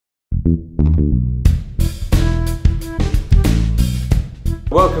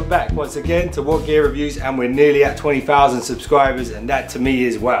Welcome back once again to WhatGear Reviews, and we're nearly at 20,000 subscribers, and that to me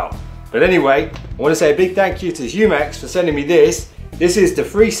is wow. But anyway, I want to say a big thank you to Humax for sending me this. This is the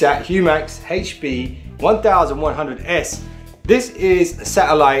Freesat Humax HB-1100s. This is a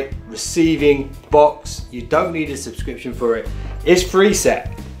satellite receiving box. You don't need a subscription for it. It's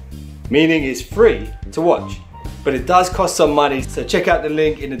Freesat, meaning it's free to watch. But it does cost some money, so check out the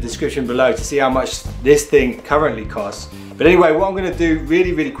link in the description below to see how much this thing currently costs. But anyway, what I'm going to do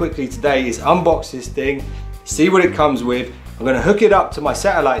really quickly today is unbox this thing, see what it comes with. I'm going to hook it up to my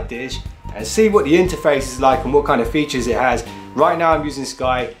satellite dish and see what the interface is like and what kind of features it has. Right now I'm using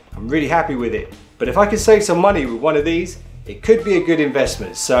Sky, I'm really happy with it. But if I could save some money with one of these, it could be a good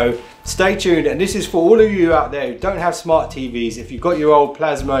investment. So stay tuned, and this is for all of you out there who don't have smart TVs. If you've got your old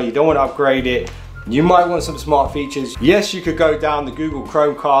plasma, you don't want to upgrade it, you might want some smart features. Yes, you could go down the Google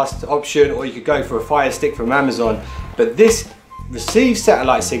Chromecast option, or you could go for a Fire Stick from Amazon, but this receives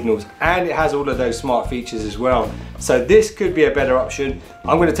satellite signals and it has all of those smart features as well. So this could be a better option.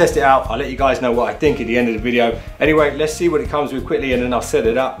 I'm going to test it out. I'll let you guys know what I think at the end of the video. Anyway, let's see what it comes with quickly, and then I'll set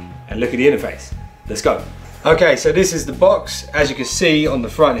it up and look at the interface. Let's go. Okay, so this is the box. As you can see on the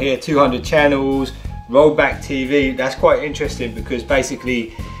front here, 200 channels, rollback TV. That's quite interesting because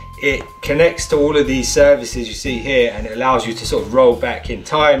basically it connects to all of these services you see here, and it allows you to sort of roll back in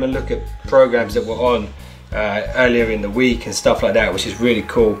time and look at programs that were on earlier in the week and stuff like that, which is really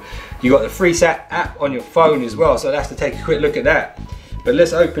cool. You got the Freesat app on your phone as well, so that's to take a quick look at that. But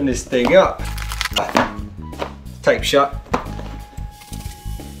let's open this thing up. Tape shut.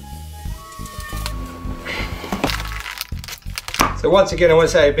 So once again, I want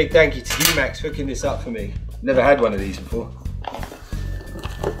to say a big thank you to Humax for hooking this up for me. Never had one of these before.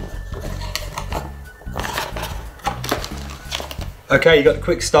 Okay, you got the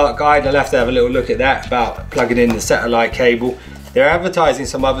quick start guide. I'll have to have a little look at that about plugging in the satellite cable. They're advertising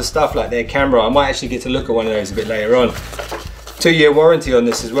some other stuff like their camera. I might actually get to look at one of those a bit later on. 2-year warranty on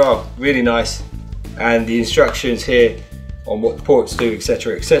this as well, really nice. And the instructions here on what ports do,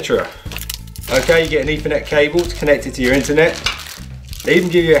 etc, etc. Okay, you get an Ethernet cable to connect it to your internet. They even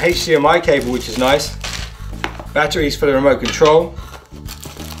give you a HDMI cable, which is nice. Batteries for the remote control.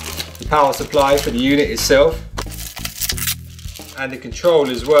 The power supply for the unit itself. And the control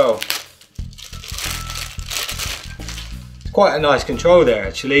as well. It's quite a nice control there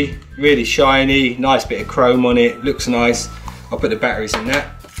actually. Really shiny, nice bit of chrome on it, looks nice. I'll put the batteries in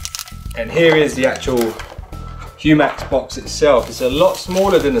that. And here is the actual Humax box itself. It's a lot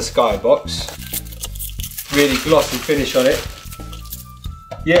smaller than the Sky box. Really glossy finish on it.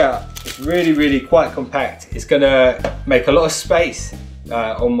 Yeah, it's really quite compact. It's gonna make a lot of space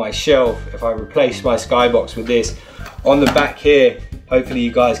on my shelf if I replace my Sky box with this. On the back here, hopefully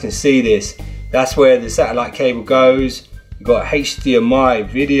you guys can see this. That's where the satellite cable goes. You've got a HDMI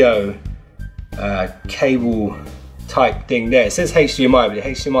video cable type thing there. It says HDMI, but the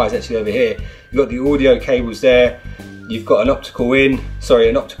HDMI is actually over here. You've got the audio cables there. You've got an optical in, sorry,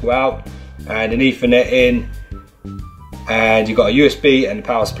 an optical out, and an Ethernet in. And you've got a USB and the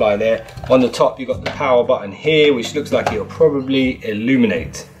power supply there. On the top you've got the power button here, which looks like it'll probably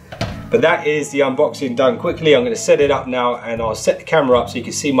illuminate. But that is the unboxing done quickly. I'm going to set it up now, and I'll set the camera up so you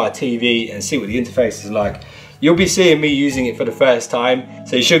can see my TV and see what the interface is like. You'll be seeing me using it for the first time,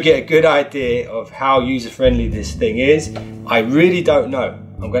 so you should get a good idea of how user-friendly this thing is. I really don't know.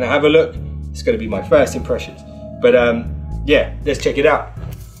 I'm going to have a look. It's going to be my first impressions. But yeah, let's check it out.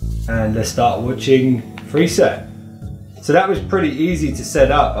 And let's start watching Freesat. So that was pretty easy to set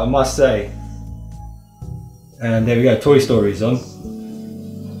up, I must say. And there we go, Toy Story's on.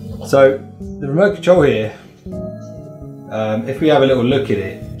 So the remote control here, if we have a little look at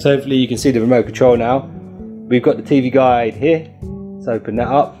it, so hopefully you can see the remote control now. We've got the TV guide here. Let's open that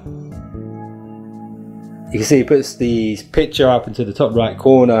up. You can see it puts the picture up into the top right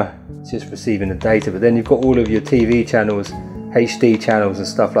corner. It's just receiving the data, but then you've got all of your TV channels, HD channels and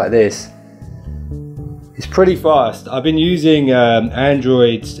stuff like this. It's pretty fast. I've been using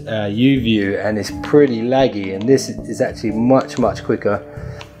Android's UView, and it's pretty laggy, and this is actually much quicker.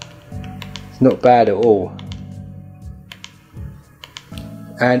 It's not bad at all.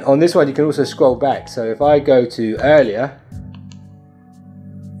 And on this one you can also scroll back, so if I go to earlier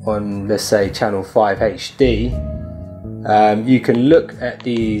on, let's say channel 5 HD, you can look at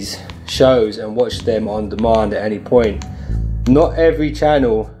these shows and watch them on demand at any point. Not every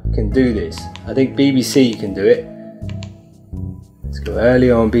channel can do this. I think BBC can do it. Let's go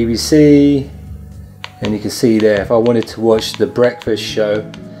earlier on BBC, and you can see there, if I wanted to watch the breakfast show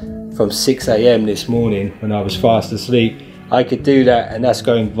from 6 AM this morning when I was fast asleep, I could do that, and that's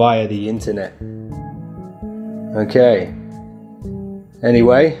going via the internet. Okay.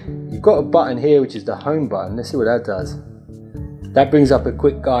 Anyway, you've got a button here which is the home button. Let's see what that does. That brings up a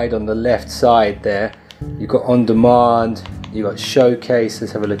quick guide on the left side there. You've got on demand, you've got showcase.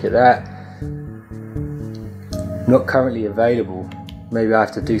 Let's have a look at that. Not currently available. Maybe I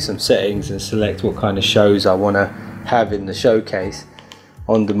have to do some settings and select what kind of shows I want to have in the showcase.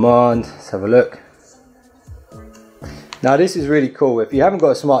 On demand, let's have a look. Now this is really cool. If you haven't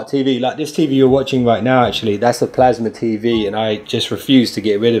got a smart TV, like this TV you're watching right now, actually, that's a plasma TV, and I just refuse to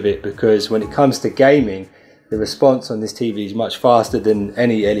get rid of it because when it comes to gaming, the response on this TV is much faster than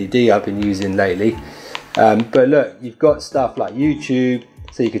any LED I've been using lately. But look, you've got stuff like YouTube,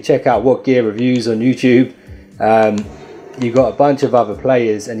 so you can check out WhatGear Reviews on YouTube. You've got a bunch of other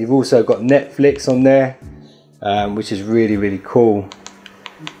players, and you've also got Netflix on there, which is really, really cool.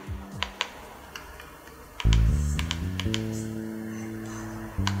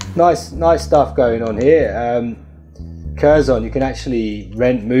 Nice stuff going on here. Curzon, you can actually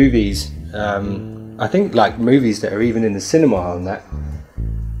rent movies. I think like movies that are even in the cinema on that.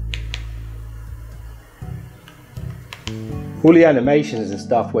 All the animations and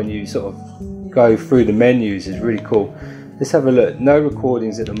stuff when you sort of go through the menus is really cool. Let's have a look. No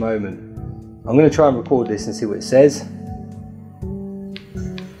recordings at the moment. I'm going to try and record this and see what it says.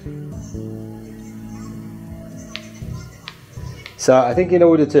 So I think in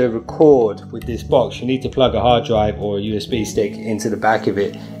order to record with this box, you need to plug a hard drive or a USB stick into the back of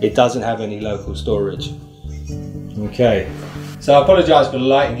it. It doesn't have any local storage. Okay, so I apologise for the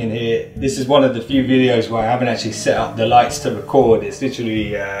lighting in here. This is one of the few videos where I haven't actually set up the lights to record. It's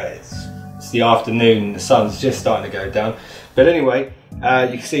literally, it's the afternoon, the sun's just starting to go down. But anyway, you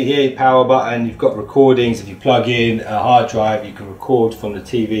can see here, power button, you've got recordings. If you plug in a hard drive, you can record from the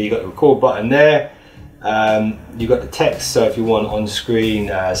TV. You've got the record button there. You've got the text, so if you want on-screen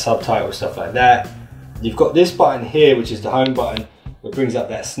subtitles, stuff like that. You've got this button here, which is the home button, which brings up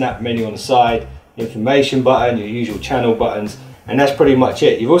that snap menu on the side, information button, your usual channel buttons, and that's pretty much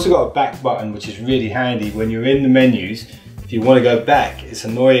it. You've also got a back button, which is really handy when you're in the menus. If you want to go back, it's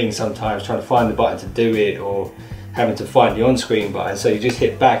annoying sometimes trying to find the button to do it, or having to find the on-screen button, so you just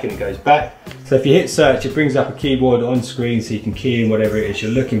hit back and it goes back. So if you hit search, it brings up a keyboard on screen so you can key in whatever it is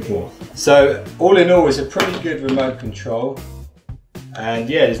you're looking for. So all in all, it's a pretty good remote control. And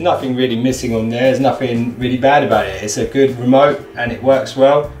yeah, there's nothing really missing on there. There's nothing really bad about it. It's a good remote and it works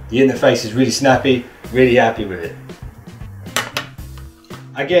well. The interface is really snappy, really happy with it.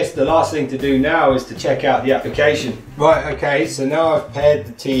 I guess the last thing to do now is to check out the application. Right, okay, so now I've paired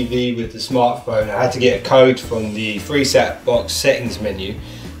the TV with the smartphone. I had to get a code from the Freesat box settings menu.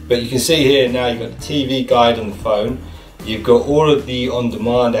 But you can see here now you've got the TV guide on the phone. You've got all of the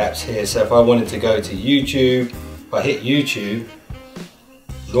on-demand apps here. So if I wanted to go to YouTube, if I hit YouTube,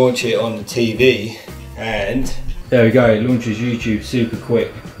 launch it on the TV, and there we go, it launches YouTube super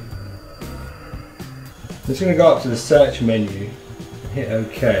quick. I'm just going to go up to the search menu, hit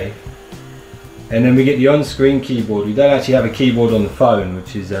OK, and then we get the on-screen keyboard. We don't actually have a keyboard on the phone,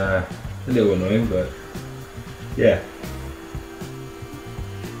 which is a little annoying, but yeah.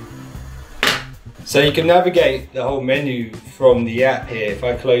 So you can navigate the whole menu from the app here. If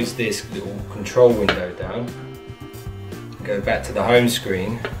I close this little control window down, go back to the home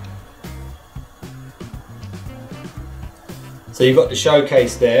screen. So you've got the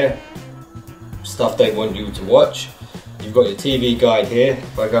showcase there, stuff they want you to watch. You've got your TV guide here.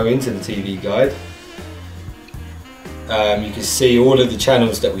 If I go into the TV guide, you can see all of the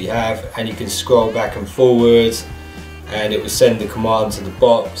channels that we have, and you can scroll back and forwards, and it will send the command to the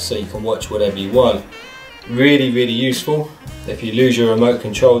box so you can watch whatever you want. Really, really useful. If you lose your remote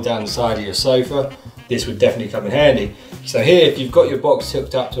control down the side of your sofa, this would definitely come in handy. So here, if you've got your box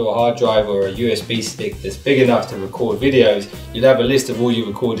hooked up to a hard drive or a USB stick that's big enough to record videos, you'll have a list of all your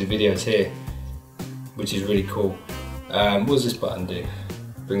recorded videos here, which is really cool. What does this button do?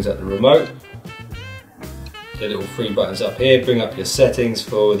 Brings up the remote. The little three buttons up here bring up your settings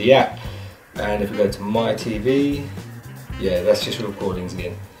for the app. And if we go to My TV, yeah, that's just recordings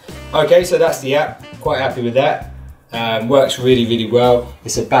again. Okay, so that's the app. Quite happy with that. Works really, really well.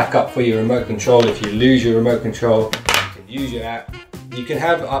 It's a backup for your remote control. If you lose your remote control, you can use your app. You can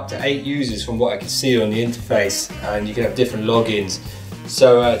have up to 8 users from what I can see on the interface, and you can have different logins.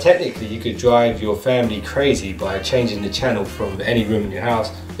 So technically you could drive your family crazy by changing the channel from any room in your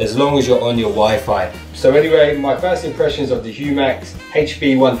house, as long as you're on your Wi-Fi. So anyway, my first impressions of the Humax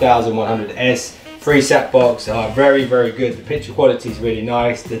HB1100s Freesat box are very, very good. The picture quality is really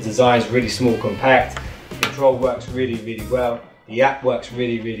nice. The design is really small, compact. The control works really, really well. The app works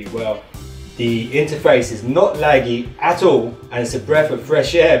really, really well. The interface is not laggy at all, and it's a breath of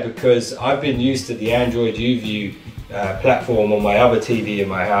fresh air because I've been used to the Android UView platform on my other TV in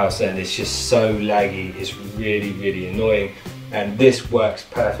my house, and it's just so laggy. It's really annoying, and this works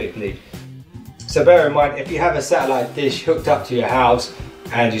perfectly. So bear in mind, if you have a satellite dish hooked up to your house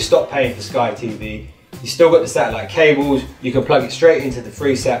and you stop paying for Sky TV, you still got the satellite cables, you can plug it straight into the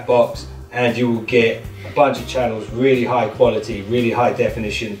Freesat box and you will get a bunch of channels, really high quality, really high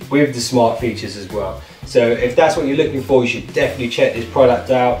definition, with the smart features as well. So if that's what you're looking for, you should definitely check this product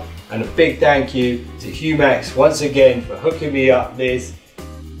out. And a big thank you to Humax once again for hooking me up this.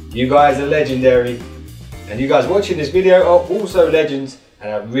 You guys are legendary, and you guys watching this video are also legends,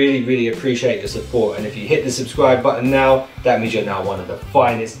 and I really appreciate your support. And if you hit the subscribe button now, that means you're now one of the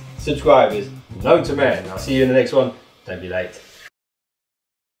finest subscribers known to man. I'll see you in the next one. Don't be late.